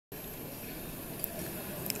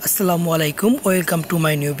আসসালামু আলাইকুম, welcome to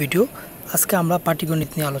my new video. আজকে আমরা পাটিগণিত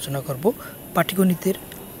নিয়ে আলোচনা করব। পাটিগণিতের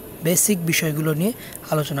বেসিক বিষয়গুলো নিয়ে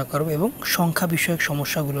আলোচনা করব এবং সংখ্যা বিষয়ক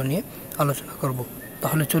সমস্যাগুলো নিয়ে আলোচনা করব।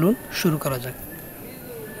 তাহলে চলুন শুরু করা যাক।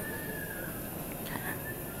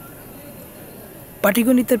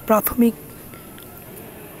 পাটিগণিতের প্রাথমিক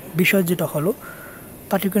বিষয় যেটা হলো,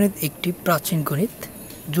 পাটিগণিত একটি প্রাচীন গণিত,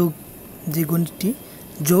 যে গণিতটি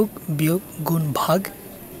যোগ, বিয়োগ, গুণ, ভাগ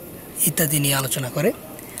ইত্যাদি নিয়ে আলোচনা করে।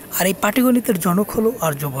 আর এই পাটিগণিতের জনক হলো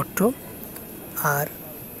আর্যভট্ট। আর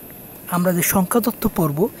আমরা যে সংখ্যা তত্ত্ব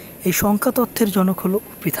পড়ব, এই সংখ্যা তত্ত্বের জনক হলো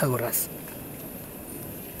পিথাগোরাস।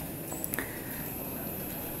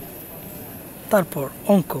 তারপর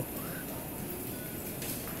অঙ্ক।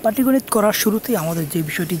 পাটিগণিত করার শুরুতেই আমাদের যে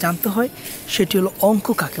বিষয়টি জানতে হয় সেটি হলো অঙ্ক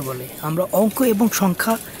কাকে বলে। আমরা অঙ্ক এবং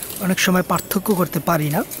সংখ্যা অনেক সময় পার্থক্য করতে পারি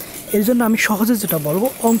না, এর জন্য আমি সহজে যেটা বলবো,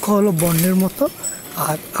 অঙ্ক হলো বর্ণের মতো,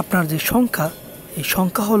 আর আপনার যে সংখ্যা, এই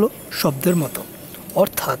সংখ্যা হলো শব্দের মতো।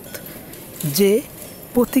 অর্থাৎ যে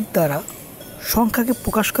প্রতীক দ্বারা সংখ্যাকে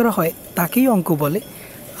প্রকাশ করা হয় তাকেই অঙ্ক বলে,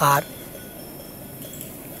 আর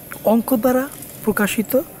অঙ্ক দ্বারা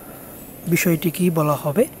প্রকাশিত বিষয়টিকেই বলা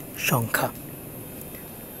হবে সংখ্যা।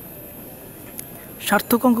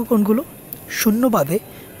 সার্থক অঙ্ক কোনগুলো? শূন্য বাদে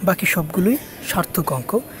বাকি সবগুলোই সার্থক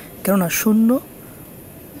অঙ্ক, কেননা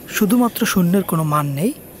শুধুমাত্র শূন্যের কোনো মান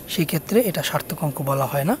নেই, সেই ক্ষেত্রে এটা সার্থক অঙ্ক বলা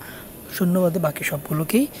হয় না। শূন্য বাদে বাকি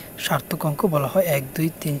সবগুলোকেই সার্থক অঙ্ক বলা হয়। 1, 2,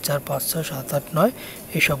 3, 4, 5, 6, 7, 8, 9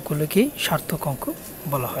 এই সবগুলোকেই সার্থক অঙ্ক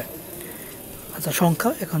বলা হয়। আচ্ছা, সংখ্যা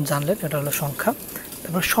এখন জানলেন, এটা হলো সংখ্যা।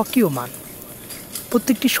 তারপর স্বকীয় মান।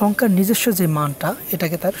 প্রত্যেকটি সংখ্যার নিজস্ব যে মানটা,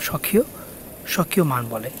 এটাকে তার স্বকীয় মান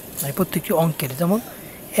বলে। মানে প্রত্যেকটি অঙ্কের, যেমন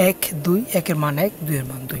 1, 2, 1-এর মান 1, 2-এর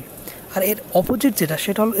মান 2। আর এর অপোজিট যেটা,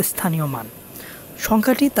 সেটা হলো স্থানীয় মান।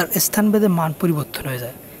 সংখ্যাটি তার স্থানভেদে মান পরিবর্তন হয়ে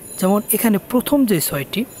যায়। যেমন এখানে প্রথম যে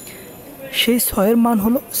 6টি, সেই 6-এর মান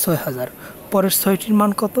হলো 6000, পরের 6টির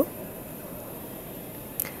মান কত?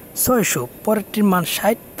 600, পরেরটির মান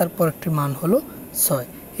 60, তার পরেরটির মান হলো 6।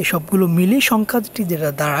 এই সবগুলো মিলিয়ে সংখ্যাটি যেটা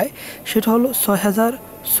দাঁড়ায় সেটা হলো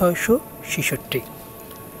 6666।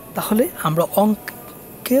 তাহলে আমরা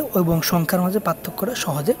অঙ্কে এবং সংখ্যার মাঝে পার্থক্যটা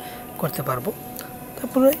সহজে করতে পারবো।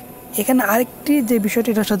 তারপরে এখানে আরেকটি যে বিষয়টি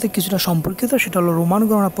এটার সাথে কিছুটা সম্পর্কিত, সেটা হলো রোমান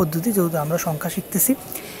গণনা পদ্ধতি। যেহেতু আমরা সংখ্যা শিখতেছি,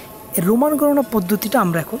 এই রোমান গণনা পদ্ধতিটা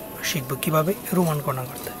আমরা এখন শিখব কীভাবে রোমান গণনা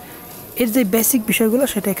করতে। এর যে বেসিক বিষয়গুলো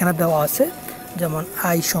সেটা এখানে দেওয়া আছে, যেমন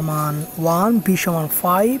i সমান 1, b সমান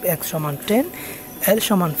 5, x সমান 10, l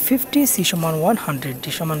সমান 50, c সমান 100, d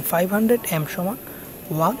সমান 500, m সমান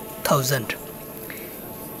 1000।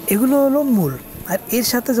 এগুলো হলো মূল। আর এর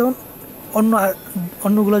সাথে যেমন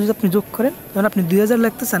অন্যগুলো যদি আপনি যোগ করেন, যেমন আপনি 2000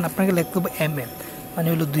 লিখতে চান, আপনাকে লিখতে হবে মানে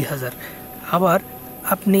হলো 2000। আবার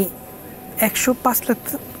আপনি 105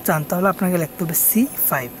 লিখতে চান, তাহলে আপনাকে লিখতে হবে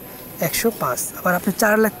C5, 105। আবার আপনি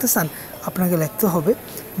 4 লিখতে চান, আপনাকে লিখতে হবে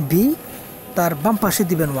B, তার বাম পাশে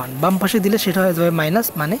দিবেন 1, বাম পাশে দিলে সেটা হয়ে যাবে মাইনাস,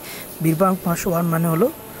 মানে বির বাম পাশে 1 মানে হলো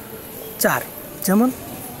 4। যেমন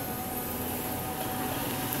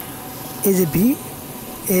এই যে B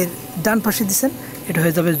এর ডান পাশে দিচ্ছেন, এটা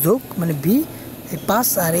হয়ে যাবে যোগ, মানে B 5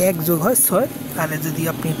 আর 1 যোগ হয় 6, আর যদি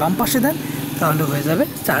আপনি বাম পাশে দেন তাহলে হয়ে যাবে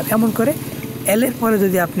 4। এমন করে L এর পরে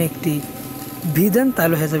যদি আপনি একটি V দেন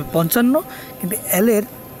তাহলে হয়ে যাবে 55, কিন্তু L এর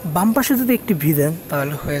বাম পাশে যদি একটি V দেন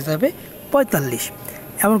তাহলে হয়ে যাবে 45।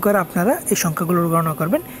 এমন করে আপনারা এই সংখ্যাগুলোর গণনা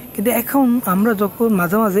করবেন। কিন্তু এখন আমরা যখন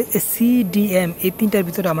মাঝে মাঝে CDM এই তিনটার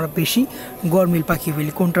ভিতরে আমরা বেশি গরমিল পাখি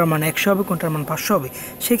ফেলি, কোনটার মান 100 হবে, কোনটার মান 500 হবে,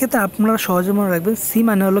 সেক্ষেত্রে আপনারা সহজে মনে রাখবেন C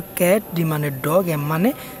মানে হলো ক্যাট, D মানে ডগ, M মানে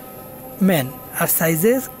ম্যান। আর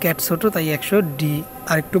সাইজে ক্যাট ছোটো তাই 100, D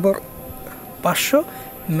আরেকটু বড় 500,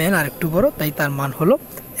 ম্যান আরেকটু বড় তাই তার মান হলো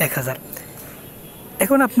 1000।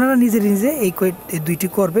 এখন আপনারা নিজে এই দুইটি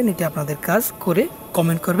করবেন, এটা আপনাদের কাজ, করে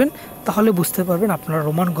কমেন্ট করবেন, তাহলে বুঝতে পারবেন আপনারা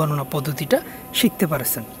রোমান গণনা পদ্ধতিটা শিখতে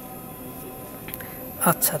পারছেন।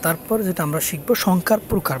 আচ্ছা, তারপর যেটা আমরা শিখব, সংখ্যার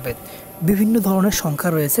প্রকারভেদ। বিভিন্ন ধরনের সংখ্যা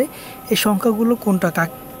রয়েছে, এই সংখ্যাগুলো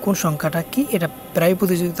কোন সংখ্যাটা কি, এটা প্রায়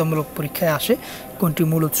প্রতিযোগিতামূলক পরীক্ষায় আসে। কোনটি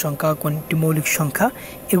মূলদ সংখ্যা, কোনটি মৌলিক সংখ্যা,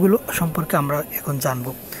 এগুলো সম্পর্কে আমরা এখন জানব।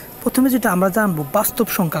 প্রথমে যেটা আমরা জানব, বাস্তব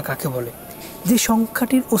সংখ্যা কাকে বলে। যে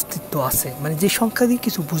সংখ্যাটির অস্তিত্ব আছে, মানে যে সংখ্যা দিয়ে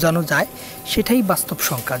কিছু বোঝানো যায়, সেটাই বাস্তব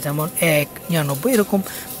সংখ্যা। যেমন 1, 99, এরকম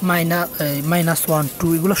 -1, 2,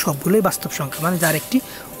 এগুলো সবগুলোই বাস্তব সংখ্যা, মানে যার একটি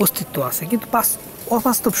অস্তিত্ব আছে। কিন্তু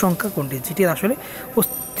অবাস্তব সংখ্যা কোনটি, যেটির আসলে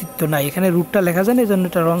অস্তিত্ব নাই। এখানে রুটটা লেখা যায় না, এই জন্য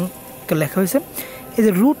এটা রং লেখা হয়েছে। এই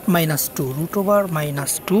যে √-2,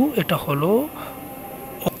 √/-2, এটা হলো,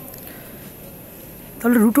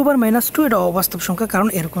 তাহলে √/-2 এটা অবাস্তব সংখ্যা, কারণ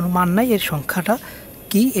এর কোনো মান নাই। এর সংখ্যাটা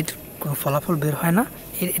কি, এর কোনো ফলাফল বের হয় না,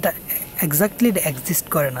 এটা এক্স্যাক্টলি এটা এক্সিস্ট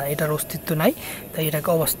করে না, এটার অস্তিত্ব নাই, তাই এটাকে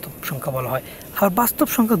অবাস্তব সংখ্যা বলা হয়। আর বাস্তব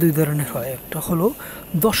সংখ্যা দুই ধরনের হয়, একটা হলো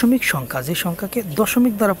দশমিক সংখ্যা, যে সংখ্যাকে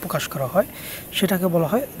দশমিক দ্বারা প্রকাশ করা হয় সেটাকে বলা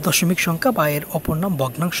হয় দশমিক সংখ্যা বা এর অপর নাম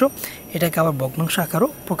ভগ্নাংশ, এটাকে আবার ভগ্নাংশ আকারও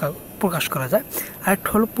প্রকাশ করা যায়। আরেকটা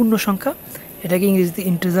হলো পূর্ণ সংখ্যা, এটাকে ইংরেজিতে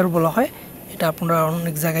ইন্টিজার বলা হয়, এটা আপনারা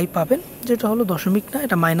অনেক জায়গায় পাবেন, যেটা হলো দশমিক না,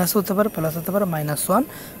 এটা মাইনাস হতে পারে, প্লাস হতে পারে, -1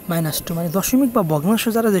 -2, মানে দশমিক বা ভগ্নাংশ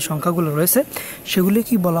যারা যে সংখ্যাগুলো রয়েছে সেগুলি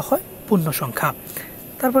কি বলা হয় পূর্ণ সংখ্যা।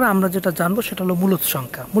 তারপরে আমরা যেটা জানবো সেটা হলো মূলদ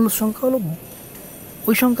সংখ্যা। মূলদ সংখ্যা হলো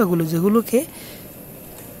ওই সংখ্যাগুলো যেগুলোকে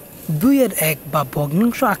 2-এর 1 বা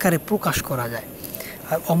ভগ্নাংশ আকারে প্রকাশ করা যায়।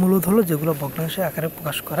 আর অমূলদ হলো যেগুলো ভগ্নাংশের আকারে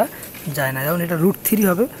প্রকাশ করা যায় না, যেমন এটা √3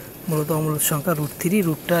 হবে, মূলত অমূলদ সংখ্যা √3,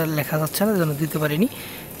 রুটটা লেখা যাচ্ছে না যেন দিতে পারিনি,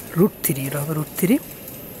 √3, এটা হবে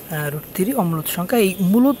 √3 অমূলদ সংখ্যা। এই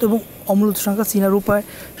মূলদ এবং অমূলদ সংখ্যা চেনার উপায়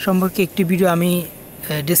সম্পর্কে একটি ভিডিও আমি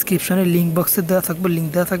ডেসক্রিপশনে লিঙ্ক বক্সে লিঙ্ক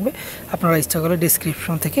দেওয়া থাকবে, আপনারা ইচ্ছা করলে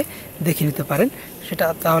ডেসক্রিপশন থেকে দেখে নিতে পারেন সেটা,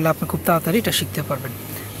 তাহলে আপনি খুব তাড়াতাড়ি এটা শিখতে পারবেন।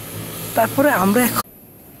 তারপরে আমরা এখন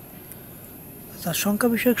সংখ্যা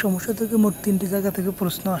বিষয়ক সমস্যা থেকে মোট 3টি জায়গা থেকে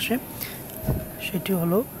প্রশ্ন আসে, সেটি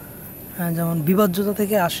হলো যেমন বিভাজ্যতা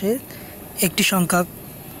থেকে আসে একটি সংখ্যা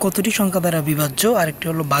কতটি সংখ্যা দ্বারা বিভাজ্য, আরেকটি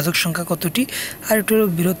হলো ভাজক সংখ্যা কতটি, আরেকটি হলো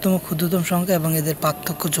বৃহত্তম ক্ষুদ্রতম সংখ্যা এবং এদের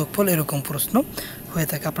পার্থক্য যোগফল, এরকম প্রশ্ন হয়ে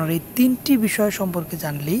থাকে। আপনারা এই 3টি বিষয় সম্পর্কে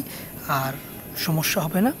জানলেই আর সমস্যা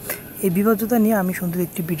হবে না। এই বিভাজ্যতা নিয়ে আমি সুন্দর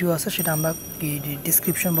একটি ভিডিও আছে, সেটা আমরা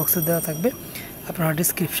ডিসক্রিপশন বক্সে দেওয়া থাকবে, আপনারা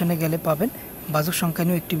ডিসক্রিপশনে গেলে পাবেন। ভাজক সংখ্যা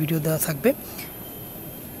নিয়েও একটি ভিডিও দেওয়া থাকবে।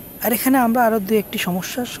 আর এখানে আমরা আরও একটি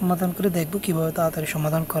সমস্যার সমাধান করে দেখব কীভাবে তাড়াতাড়ি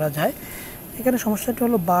সমাধান করা যায়। এখানে সমস্যাটি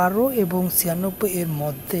হলো 12 এবং 96 এর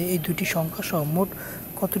মধ্যে এই দুটি সংখ্যা সহ মোট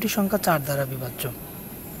কতটি সংখ্যা 4 দ্বারা বিভাজ্য।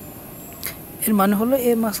 এর মানে হলো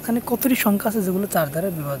এর মাঝখানে কতটি সংখ্যা আছে যেগুলো 4 দ্বারা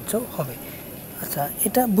বিভাজ্য হবে। আচ্ছা,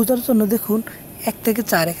 এটা বোঝার জন্য দেখুন 1 থেকে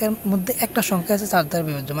 4, এর মধ্যে একটা সংখ্যা আছে 4 দ্বারা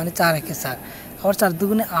বিভাজ্য, মানে 4 একে 4, আবার 4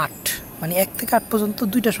 দুগুণে 8, মানে 1 থেকে 8 পর্যন্ত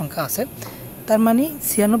দুইটা সংখ্যা আছে। তার মানে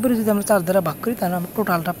 96 যদি আমরা 4 দ্বারা ভাগ করি তাহলে আমরা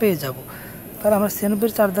টোটালটা পেয়ে যাব। তাহলে আমরা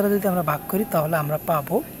 96 4 দ্বারা যদি আমরা ভাগ করি তাহলে আমরা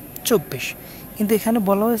পাবো 24। কিন্তু এখানে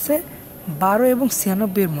বলা হয়েছে 12 এবং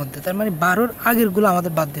 96 এর মধ্যে, তার মানে 12-র আগেরগুলো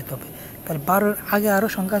আমাদের বাদ দিতে হবে। তাহলে 12-র আগে আরও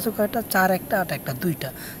সংখ্যা আছে কয়টা? 4 একটা, 8 একটা, 2টা।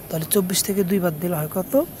 তাহলে 24 থেকে 2 বাদ দিলে হয়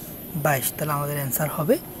কত? 22। তাহলে আমাদের অ্যান্সার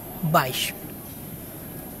হবে 22।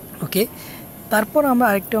 ওকে, তারপর আমরা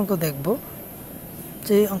আরেকটি অঙ্ক দেখব,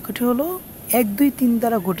 যে অঙ্কটি হলো 1 2 3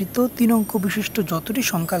 দ্বারা গঠিত 3 অঙ্ক বিশিষ্ট যতটি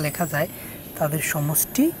সংখ্যা লেখা যায় তাদের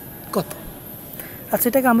সমষ্টি কত? আচ্ছা,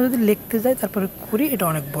 এটাকে আমরা যদি লিখতে যাই তারপরে করি এটা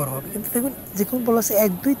অনেক বড় হবে, কিন্তু দেখুন যখন বলা আছে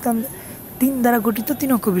 1 2 3 দ্বারা গঠিত 3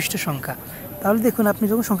 অঙ্ক বিশিষ্ট সংখ্যা, তাহলে দেখুন আপনি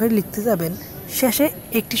যখন সংখ্যাটি লিখতে যাবেন শেষে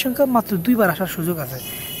একটি সংখ্যা মাত্র 2বার আসার সুযোগ আছে।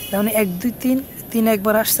 যেমন 1 2 3, 3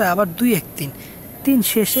 একবার আসছে, আবার 2 1 3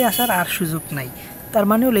 শেষে আসার আর সুযোগ নাই। তার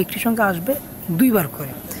মানে হলো একটি সংখ্যা আসবে 2বার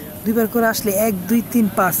করে, 2বার করে আসলে 1 2 3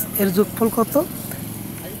 5, এর যোগফল কত?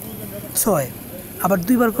 6। আবার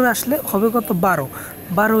 2বার করে আসলে হবে কত? 12।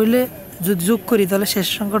 12 হইলে যদি যোগ করি তাহলে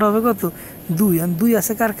শেষের সংখ্যাটা হবে কত? 2। আর 2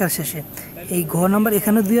 আছে কার কার শেষে? এই ঘ নাম্বার,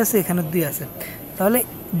 এখানে 2 আছে, এখানে 2 আছে, তাহলে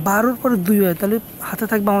 12-র পরে 2 হয়, তাহলে হাতে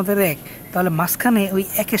থাকবে আমাদের 1। তাহলে মাঝখানে ওই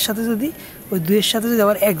 1-এর সাথে যদি ওই 2-এর সাথে যদি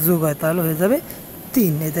আবার 1 যোগ হয় তাহলে হয়ে যাবে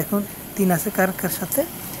 3। এই দেখুন 3 আছে কার কার সাথে?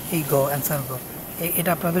 এই গ, অ্যান্সার গ।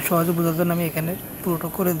 এটা আপনাদের সহজে বোঝার জন্য আমি এখানে পুরোটা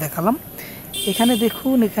করে দেখালাম। এখানে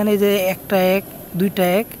দেখুন, এখানে যে একটা 1, দুইটা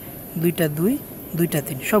 1, দুইটা 2, দুইটা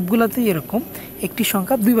 3, সবগুলোতেই এরকম একটি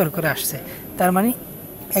সংখ্যা 2বার করে আসছে। তার মানে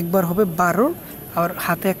একবার হবে 12, আবার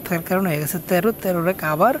হাতে 1 থাকার কারণে হয়ে গেছে 13, 13 1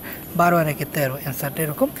 আবার 12 আর 1 13, অ্যান্সারটা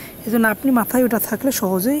এরকম। এই জন্য আপনি মাথায় ওটা থাকলে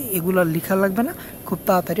সহজেই এগুলো লেখা লাগবে না, খুব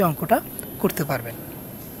তাড়াতাড়ি অঙ্কটা করতে পারবেন।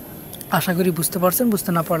 আশা করি বুঝতে পারছেন।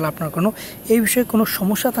 বুঝতে না পারলে আপনার এই বিষয়ে কোনো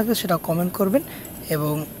সমস্যা থাকলে সেটা কমেন্ট করবেন,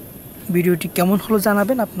 এবং ভিডিওটি কেমন হলো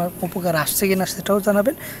জানাবেন, আপনার উপকার আসছে কিনা সেটাও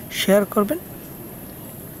জানাবেন, শেয়ার করবেন।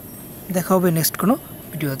 দেখা হবে নেক্সট কোনো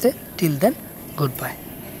ভিডিওতে। Till then, good bye.